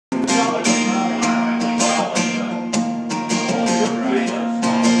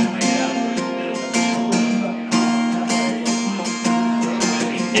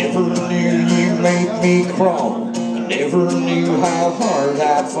made me crawl. I never knew how hard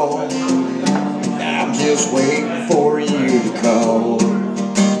I'd fall. I'm just waiting for you to call.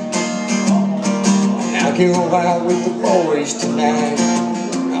 I'll go out with the boys tonight.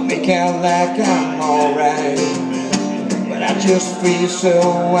 I'll make out like I'm alright, but I just feel so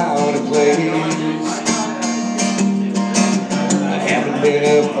out of place. I haven't been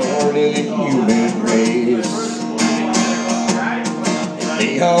a part of the human race.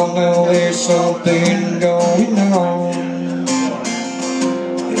 They all know there's something going on,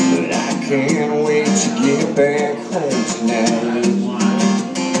 but I can't wait to get back home tonight.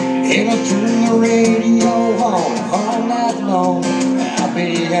 And I'll turn the radio on all night long. I'll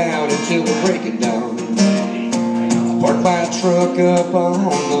be out until the break of dawn. I'll park my truck up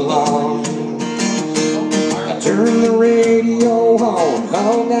on the lawn. I'll turn the radio on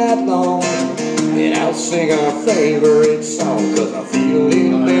all night long, and I'll sing our favorite song, 'cause I feel a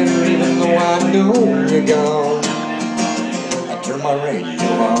little better even though I know you're gone. I turn my radio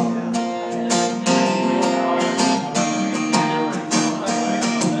on.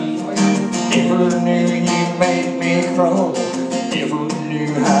 Never knew you made me crawl. Never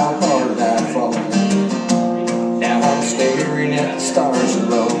knew how hard I'd fall. Now I'm staring at the stars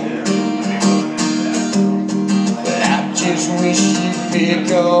alone, but I just wish you'd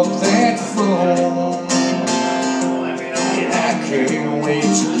pick up that phone. And I can't wait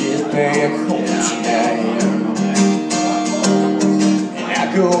to get back home tonight. And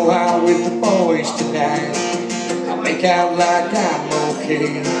I go out with the boys tonight. I'll make out like I'm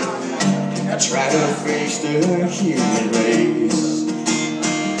okay. I try to face the human race,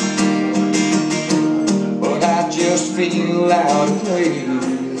 but I just feel out of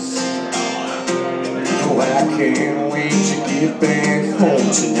place. Oh, I can't wait to get back home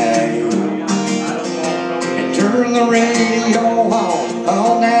tonight. And turn the radio on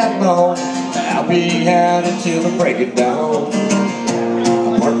all night long. I'll be out until the break of dawn.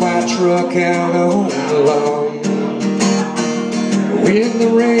 I'll park my truck out on the lawn with the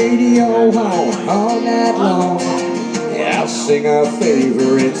radio on all night long. Yeah, I'll sing our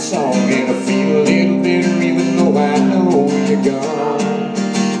favorite song, and I feel a little bitter even though I know you're gone.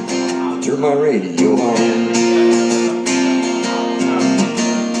 I'll turn my radio on.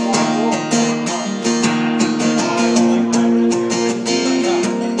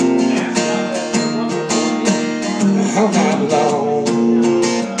 All night long,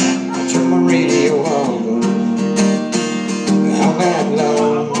 I'll turn my radio on. All night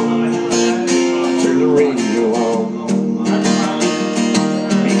long, I'll turn the radio on,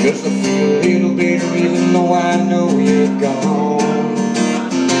 because I feel a little bitter even though I know you're gone.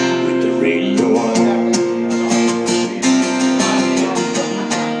 With the radio on,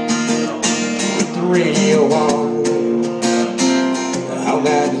 with the radio